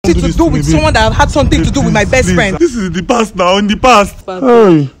To do with someone that had something to do with my best friend. This is the past now, in the past.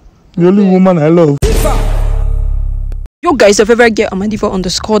 Hey, the only woman I love. Yo guys, your favorite girl,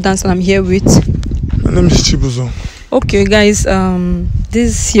 Amadiva_dance, and I'm here with... My name is Chibuzo. Okay guys,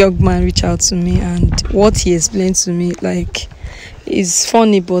 this young man reached out to me, and what he explained to me, like, is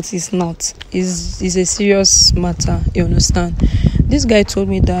funny, but it's not. It's a serious matter, you understand? This guy told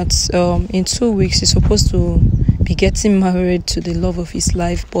me that in 2 weeks he's supposed to be getting married to the love of his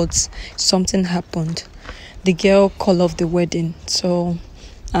life, but something happened. The girl called off the wedding,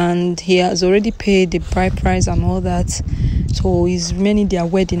 and he has already paid the bride price and all that, so he's remaining their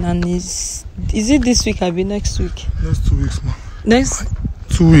wedding. And is it this week or next week? Next 2 weeks, man. Next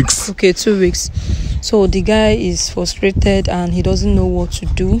 2 weeks. Okay, 2 weeks. So the guy is frustrated and he doesn't know what to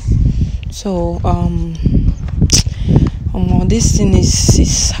do. So this thing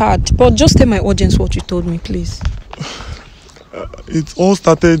is hard. But just tell my audience what you told me, please. It all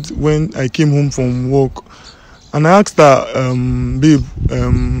started when I came home from work, and I asked her, babe,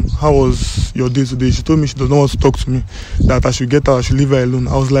 how was your day today? She told me she does not want to talk to me, that I should get her, I should leave her alone.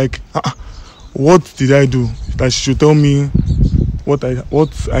 I was like, what did I do that she should tell me what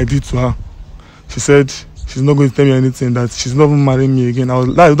I did to her? She said she's not going to tell me anything, that she's not even marrying me again.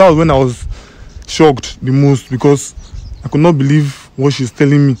 That was when I was shocked the most, because I could not believe what she's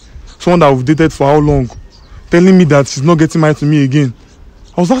telling me. Someone that I've dated for how long, telling me that she's not getting married to me again.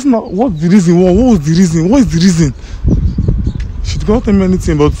 I was asking her, what's the reason? What was the reason? What is the reason? She did not tell me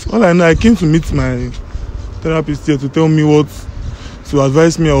anything, but all I know, I came to meet my therapist here to tell me to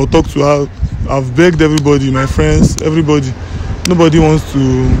advise me or talk to her. I've begged everybody, my friends, everybody. Nobody wants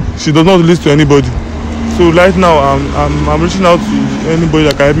to. She does not listen to anybody. So right now, I'm reaching out to anybody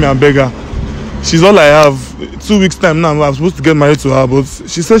that can help me and beg her. She's all I have. 2 weeks time now, I'm supposed to get married to her, but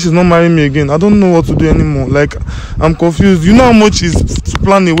she said she's not marrying me again. I don't know what to do anymore. Like, I'm confused. You know how much is to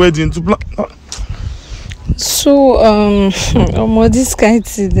plan a wedding? So this guy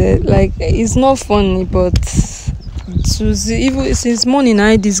today, like, it's not funny, but even since morning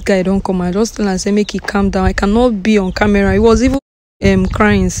this guy don't come. I just tell him, say make he calm down. I cannot be on camera. He was even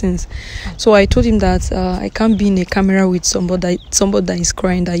crying since. So I told him that I can't be in a camera with somebody that is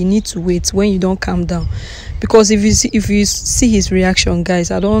crying, that you need to wait when you don't calm down. Because if you see his reaction, guys,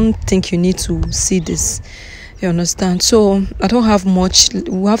 I don't think you need to see this. You understand? So I don't have much.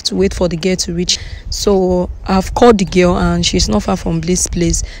 We have to wait for the girl to reach. So I've called the girl and she's not far from this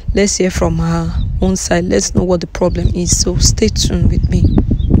place. Let's hear from her own side. Let's know what the problem is. So stay tuned with me.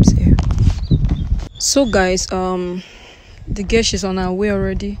 So guys, the girl, she's on her way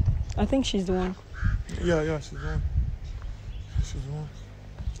already. I think she's the one. Yeah, she's the one. She's the one.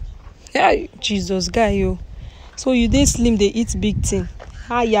 Yeah, Jesus, guy, yo. So you dey slim, they eat big thing.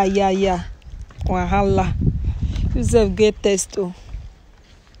 Yeah. Wahala. You self get test, oh.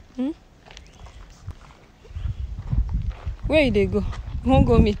 Where you dey go? You won't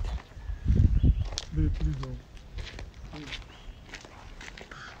go meet. Babe, please don't.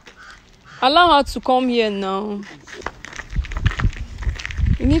 Allow her to come here now.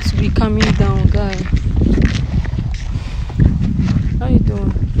 You need to be calming down, guy. How you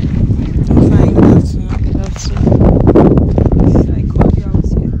doing? I'm fine, good afternoon. Good afternoon. I called you out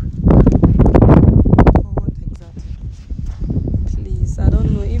here. For what exactly? Please, I don't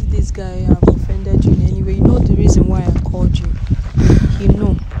know if this guy have offended you in any way. You know the reason why I called you. You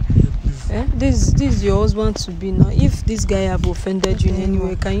know. This is your husband to be now. If this guy have offended you in any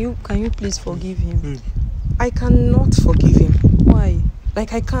way, can you please forgive him? I cannot forgive him. Why?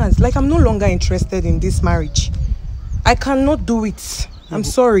 Like, I can't. Like, I'm no longer interested in this marriage. I cannot do it. I'm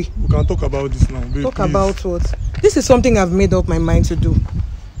sorry. We can talk about this now, babe. Talk please. about what? This is something I've made up my mind to do.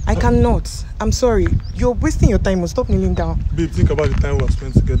 I cannot. I'm sorry. You're wasting your time. Stop kneeling down. Babe, think about the time we have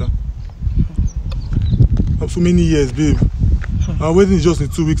spent together. So many years, babe. Our wedding is just in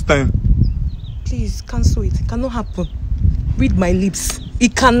 2 weeks' time. Please, cancel it. It cannot happen. Read my lips.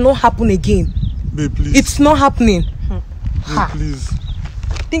 It cannot happen again. Babe, please. It's not happening. Babe, please.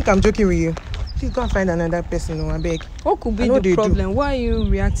 I think I'm joking with you. Please go and find another person, I beg. What could be the problem? Why are you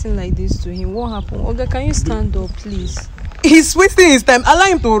reacting like this to him? What happened? Okay, can you stand up, please? He's wasting his time. Allow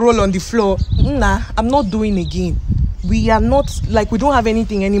him to roll on the floor. Nah, I'm not doing again. We are not, like, we don't have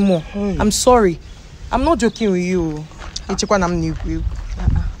anything anymore. I'm sorry. I'm not joking with you.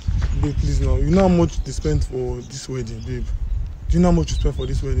 Babe, please now. You know how much they spent for this wedding, babe? Do you know how much you spent for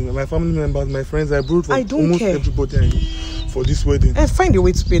this wedding? My family members, my friends, I brought for almost everybody for this wedding. And find a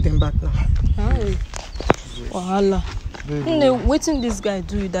way to pay them back now. Hi. Wahala. Waiting this guy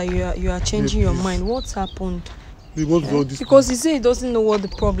do that you are changing your mind. What's happened? Babe, what's all this? Because he said he doesn't know what the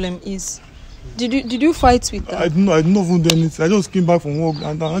problem is. Did you fight with her? I didn't even do anything. I just came back from work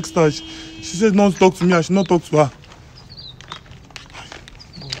and I asked her. She said not to talk to me. I should not talk to her.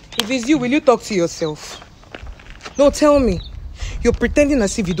 If it's you, will you talk to yourself? No, tell me. You're pretending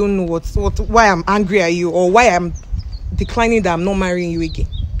as if you don't know why I'm angry at you or why I'm declining that I'm not marrying you again.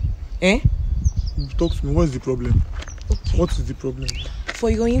 Eh? Talk to me. What's the problem? Okay. What is the problem? For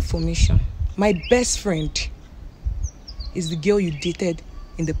your information, my best friend is the girl you dated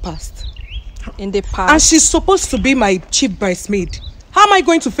in the past. In the past? And she's supposed to be my chief bridesmaid. How am I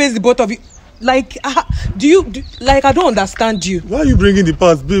going to face the both of you? Like, I don't understand you. Why are you bringing the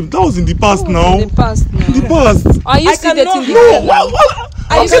past, babe? That was in the past now. In the past now. In the past. Are you still dating the girl? girl now?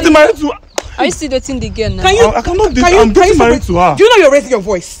 I'm getting married to her. Are you still dating the girl now? I cannot date. I'm getting married to her. Do you know you're raising your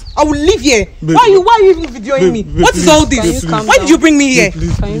voice? I will leave here. Babe, why are you even videoing me? What is all this? Why did you bring me here?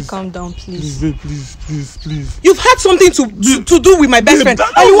 Can you calm down, please? Babe, please. You've had something to do with my best friend,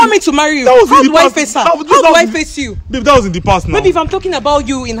 and you want me to marry you. How do I face her? How do I face you? Babe, that was in the past now. Maybe if I'm talking about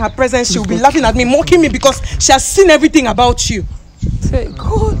you in her presence, she'll be laughing at me, mocking me because she has seen everything about you.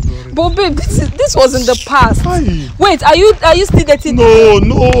 God, but babe, this was in the past. Why? Wait, are you still dating? No,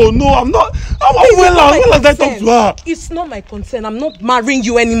 I'm not. When last I talked to her? It's not my concern. I'm not marrying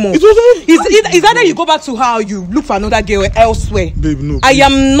you anymore. It's either you go back to her or you look for another girl elsewhere. Babe, no.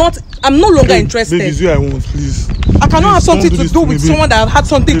 I'm no longer interested. Babe, it's you I want, please. I cannot have something to do with someone that had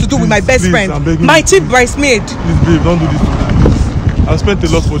something to do with my best friend. My chief bridesmaid. Please, babe, don't do this to me. I've spent a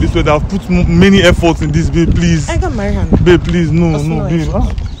lot for this wedding. I've put many efforts in this, babe, please. I can marry her. Babe, please, no, babe.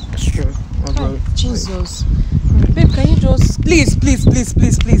 Jesus. Babe, can you just... Please.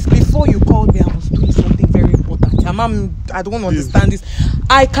 Before you called me, I was doing something very important. I don't understand this.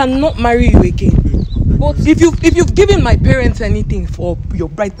 I cannot marry you again. But if you've given my parents anything for your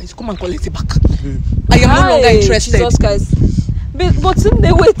bride price, come and collect it back. Babe. I am no longer interested. Jesus Christ. But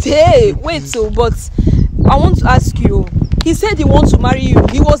I want to ask you. He said he wants to marry you.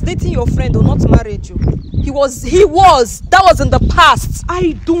 He was dating your friend or not married you. He was. That was in the past.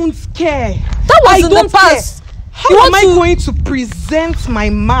 I don't care. That was in the past. How am I going to present my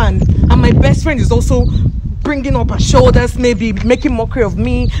man and my best friend is also bringing up her shoulders, maybe making mockery of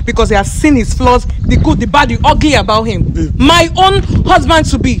me because they have seen his flaws, the good, the bad, the ugly about him. Babe. My own husband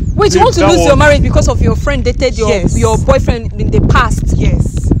to be. Wait, you want to lose your marriage because of your friend dated your boyfriend in the past?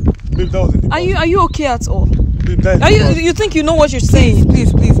 Yes. Babe, that was in the past. Are you okay at all? Babe, you think you know what you're saying?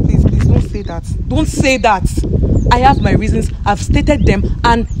 Please, don't say that. Don't say that. I have my reasons. I've stated them,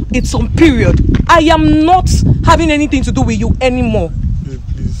 and it's on period. I am not having anything to do with you anymore. Babe,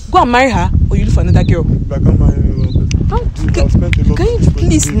 please. Go and marry her, or you look for another girl. I can't marry anyone. Can you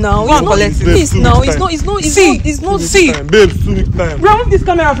please now? Go and collect it. Please now. It's not. See, babe, 2 weeks time. Remove this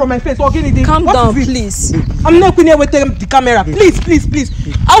camera from my face. Calm down, please. I'm not going to with the camera. Please.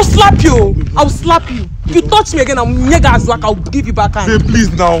 I'll slap you. If you touch me again, I'll give you back hand. Babe, please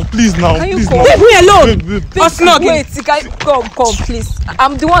now. Can you come? Leave me alone. Babe. Wait, come, please.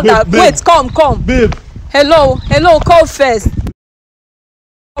 I'm the one Babe, wait, come. Babe. Hello, call first.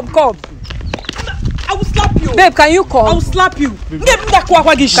 Come. I will slap you. Babe, can you come? I will slap you.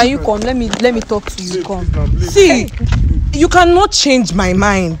 Can you come? Let me talk to you. Come. See, you cannot change my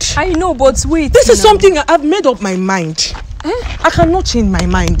mind. I know, but wait. This is something I've made up my mind. I cannot change my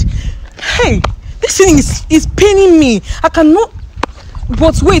mind. Hey, this thing is paining me. I cannot.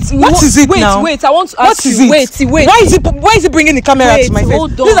 But wait, what is it now? Wait, I want to ask you. Wait. Why is it bringing the camera to my face?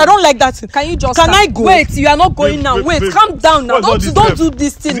 Hold on. Please, I don't like that. Can you just? Can I go? Wait, you are not going now. Wait, calm down now. Don't do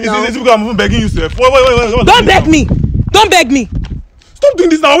this thing now. Is it because I'm even begging you, sir? Wait. Don't beg me. Don't beg me. Stop doing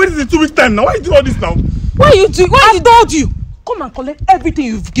this now. Wait, it's in 2 weeks time now. Why are you doing all this now? Why are you doing? I told you. Come and collect everything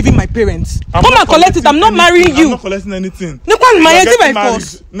you've given my parents. Come and collect it. I'm not marrying you. I'm not collecting anything. No, come marry by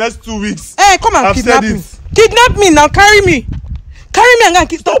force. Next 2 weeks. Hey, come and kidnap me. Kidnap me now. Carry me and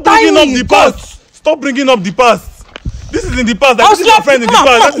go. Stop bringing up the past. Stop bringing up the past. This is in the past. I'll slap friend in the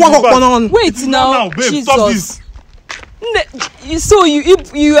past. Wait now, babe, Jesus. stop this. So you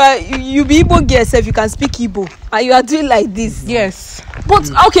be Igbo girl if you can speak Igbo and you are doing like this. Yes.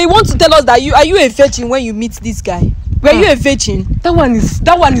 But okay, you want to tell us that are you a virgin when you meet this guy? Were you a virgin? That one is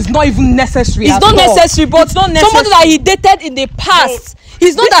not even necessary. It's not necessary, but it's not necessary. Somebody that he dated in the past.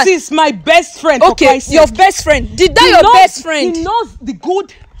 He's not that. This is my best friend. Okay, your best friend. Your best friend? He knows the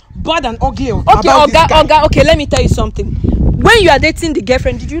good, bad, and ugly. Okay, Oga. Okay, let me tell you something. When you are dating the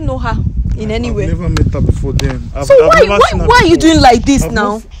girlfriend, did you know her in any way? I've never met her before then. So why are you doing like this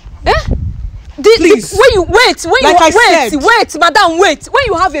now? Please. Wait, madam, wait. When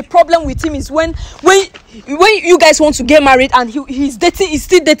you have a problem with him is when you guys want to get married and he's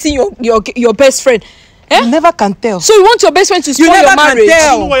still dating your best friend. You never can tell. So you want your best friend to spoil your marriage? I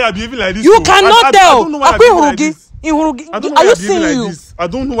don't know why you're behaving like this. You cannot tell. I don't know why you're behaving like this. Are you seeing you? I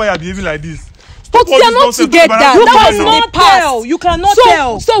don't know why you're behaving like this. But they are not together. You That was cannot in the past. tell. You cannot So-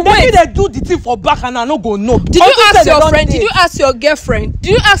 tell. so Maybe wait. they do the thing for back and I no go know. Did you ask your friend? Did you ask your girlfriend?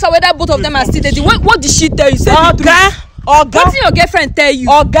 Did you ask her whether both of them are still dating? What did she tell you? Say the truth. What did your girlfriend tell you?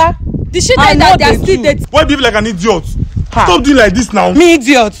 Oga, Did she tell you that they are still dating? Why behave like an idiot? Ha. Stop doing like this now. me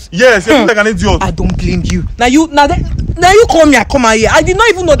idiot. Yes, you're like an idiot. I don't blame you. Now you call me. I come out here. I did not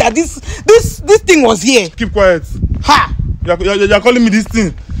even know that this thing was here. Keep quiet. Ha. You're calling me this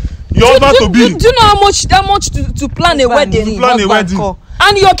thing. Your husband to be. Do you know how much to plan a wedding? To plan a wedding.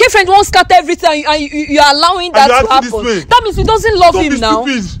 And your girlfriend won't scatter everything and you are allowing that And you to acting this happen. way. That means he doesn't love Don't him be now.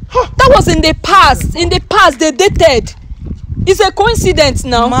 stupid. Ha. That was in the past. In the past, they dated. It's a coincidence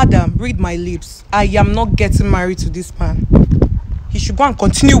now. Madam, read my lips. I am not getting married to this man. He should go and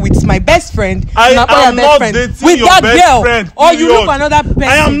continue with my best friend. I my am best not friend, dating with your that best girl, friend. or you look period. for another person.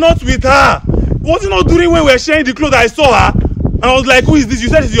 I am not with her. Was it not during when we were sharing the clothes I saw her? And I was like, who is this? You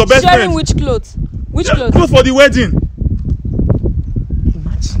said it's your best Sharing friend. which clothes? Which Yeah, clothes? clothes for the wedding.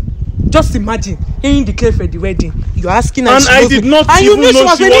 Just imagine hearing the claim for the wedding. You're asking her. And I did not and you even knew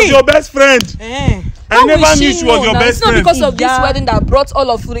know she was your best friend. Eh. I How never will knew she was know your now? best It's not friend. because of this Yeah. wedding that brought all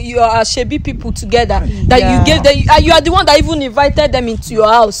of your Shebi people together that Yeah. you gave them. You are the one that even invited them into your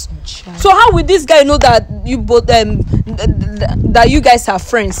house. So how will this guy know that you both that you guys are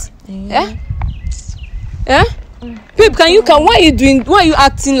friends? Yeah. Eh? Babe, why are you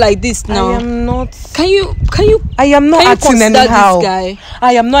acting like this now? I am not. Can you I am not can you acting consider anyhow. this guy?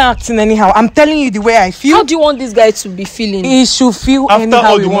 I am not acting anyhow. I'm telling you the way I feel. How do you want this guy to be feeling? He should feel After anyhow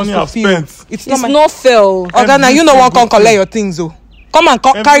all he the wants money to I've feel. spent. It's It's not my. not fair. Oga, now you know one come collect your things, oh. Come and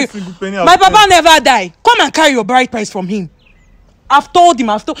Every carry. single penny I've My papa spent. never die. Come and carry your bride price from him. I've told him.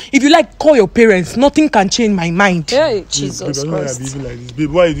 If you like, call your parents. Nothing can change my mind. Hey, Babe, Jesus I don't know why you're Christ. behaving like this.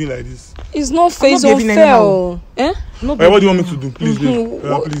 Babe, why are you doing like this? It's not fair. I'm It's not behaving unfair. anyhow. Eh? No, What do you want me to do? Please, babe.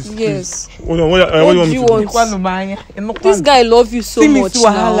 What- Please. yes. Please. Hold on. What do What you want do me you to do? want? This guy love you so See me much see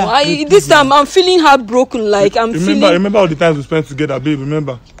now. wahala. This time I'm feeling heartbroken. Like I'm feeling. Remember all the times we spent together, babe.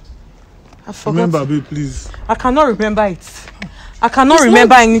 Remember. I forgot. Remember, babe, please. I cannot remember it. I cannot It's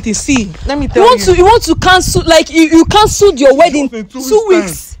remember anything. See, let me tell you. You want to cancel? Like you canceled your wedding in 2 2 weeks'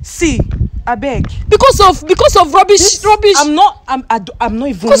 weeks See, I beg. because of rubbish. I'm not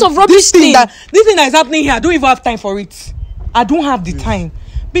even. Because of rubbish this thing. This thing that is happening here, I don't even have time for it. I don't have the time.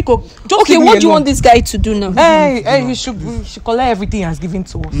 Because just Okay, leave me what do you alone. want this guy to do now? Hey, we should collect everything he has given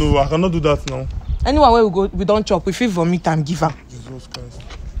to us. No, I cannot do that now. Anywhere where we go, we don't chop. We feel vomit and give her. Jesus Christ.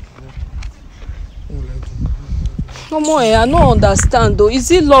 No more. I don't understand though. Is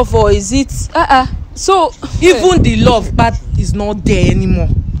it love or is it? So Even the love part is not there anymore.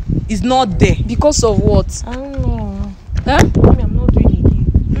 It's not there. because of what? I don't know. Eh? Maybe I'm not doing it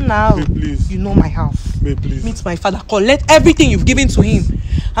again. Now, Babe, please. you know my house. Babe, please. Meet my father. Collect everything you've given to him,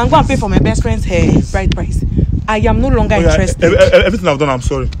 and go and pay for my best friend's hair bride price. I am no longer Oh, yeah, interested. everything I've done, I'm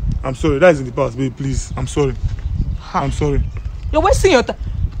sorry. I'm sorry. That is in the past, babe. Please. I'm sorry. I'm sorry. You're wasting your time.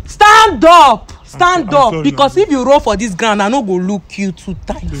 Stand up. Stand I'm up. sorry, Because no. if you roll for this ground, I no go look you 2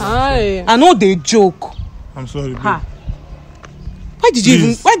 times. Aye. I know they joke. I'm sorry, babe. Ha. Why did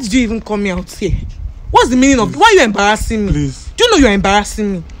you even come out here? What's the meaning of? Why are you embarrassing me? Please. Do you know you're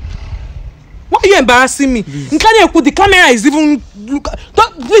embarrassing me? Why are you embarrassing me? Please. The camera is even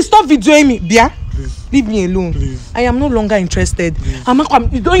please stop videoing me, Bia. Please. Leave me alone. Please. I am no longer interested.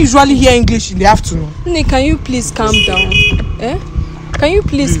 You don't usually hear English in the afternoon. Nick, can you please calm down? Eh? Can you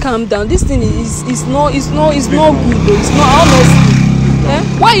please calm down? This thing is not good though. It's not honestly. Eh?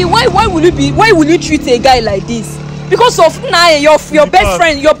 Why will you treat a guy like this? Because of your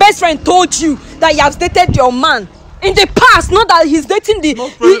best friend told you that you have dated your man in the past, not that he's dating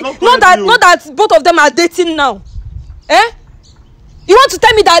not that both of them are dating now. Eh? You want to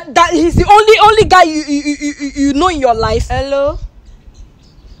tell me that he's the only guy you know in your life? Hello?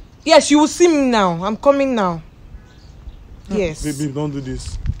 Yes, you will see me now. I'm coming now. Yes. Babe, don't do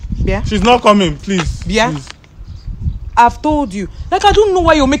this. Yeah. She's not coming, please. Yeah. Please. I've told you. Like, I don't know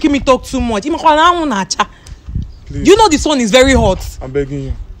why you're making me talk too much. Please. You know this one is very hot. I'm begging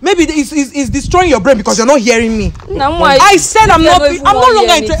you. Maybe it's destroying your brain because you're not hearing me. Now, I said I'm no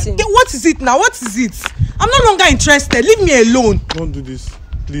longer interested. interested. What is it now? What is it? I'm no longer interested. Leave me alone. Don't do this.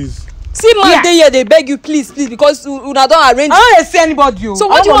 Please. See, man, Yeah. they here, they beg you, please, because una don't arrange. I don't see anybody. So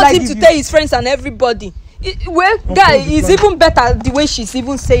what do you want him to tell his friends and everybody? Guy, it's even better the way she's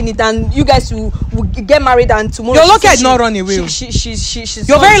even saying it, and you guys will get married and tomorrow. You're lucky I did not run away. She's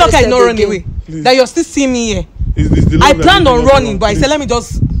You're very lucky I did not run again. away. Please. That you're still seeing me here. Is the I love planned that on you running, want? but I said let me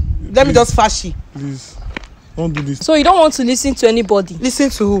just fashi. Please. Don't do this. So you don't want to listen to anybody?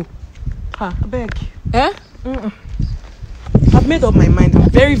 Listen to who? I beg. Eh? I've made up my mind. I'm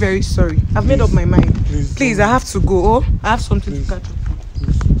very, very sorry. I've made up my mind. Please, I have to go. Oh, I have something to catch up.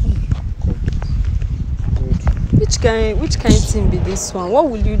 Which kind thing be this one? What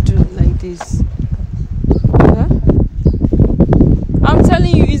will you do like this? Huh? I'm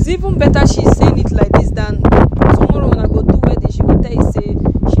telling you, it's even better she's saying it like this than tomorrow when I go do wedding, she will tell you say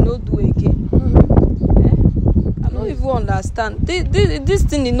she no do again. I don't even understand. This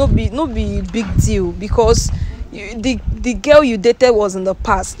thing is no be big deal because the girl you dated was in the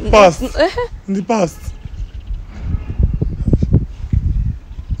past. In the past.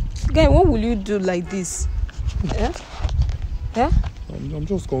 Guy, what will you do like this? Yeah? Yeah? I'm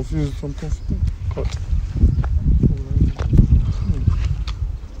just confused. I'm confused. God.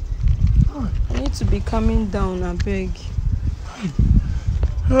 I need to be calming down, I beg.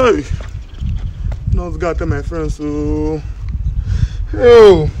 Hey. Not got to my friends, so.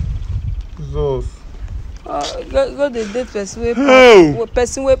 Hey. Jesus. Go the date person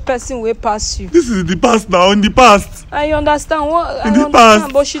way pass you. This is the past now, in the past. I understand what In I the understand,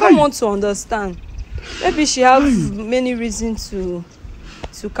 past. but she don't want to understand. Maybe she has many reasons to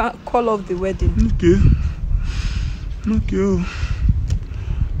call off the wedding. Okay. I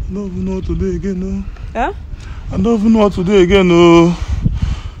don't even know what to do again, no. Yeah? I don't even know what to do again, no.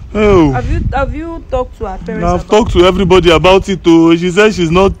 Oh. Have you talked to her parents? I've talked to everybody about it, too. She said she's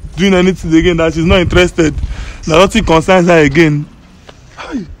not doing anything again, that she's not interested. That nothing concerns her again.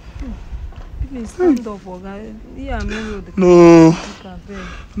 Please stand up, Oga.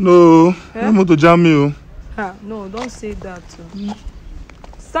 No. I'm going to jam you. No, don't say that.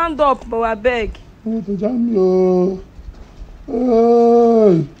 Stand up, but I beg. I'm going to jam you.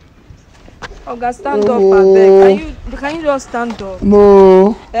 Hey. Oga, stand up, I beg. Can you just stand up?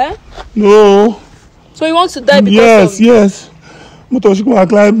 No. Eh? No. So you want to die because of... Yes. She come and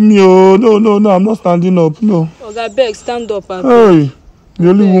climb me. No, I'm not standing up. No. Oga, beg, stand up, I beg. Hey. The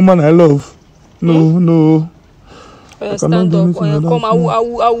only woman I love. No. Stand up. Come, I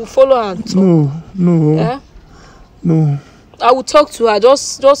will follow her. No. Eh? No. I will talk to her.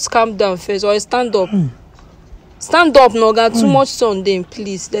 Just calm down first. Or stand up. Stand up, Noga. Too much sun, then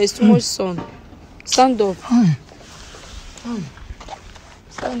please. There is too much sun. Stand up.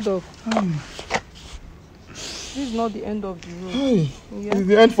 Stand up. This is not the end of the road. Yeah? It's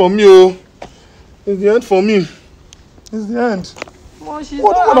the end for me. It's the end for me. It's the end. Well, What do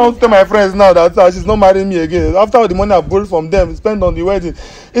I want to tell my friends now that she's not marrying me again? After all the money I borrowed from them, spent on the wedding.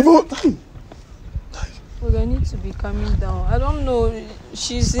 Well, I need to be calming down. I don't know.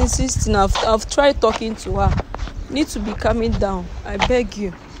 She's insisting. I've tried talking to her. Need to be calming down. I beg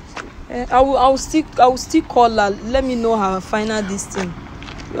you. I will still call her. Let me know her final this thing.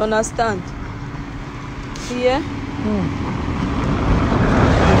 You understand? Yeah?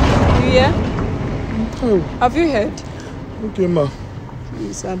 You hear? Have you heard? Okay, ma.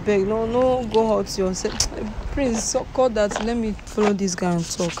 Please, I beg. No, go hurt yourself. Prince, call that. Let me follow this guy and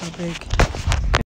talk. I beg.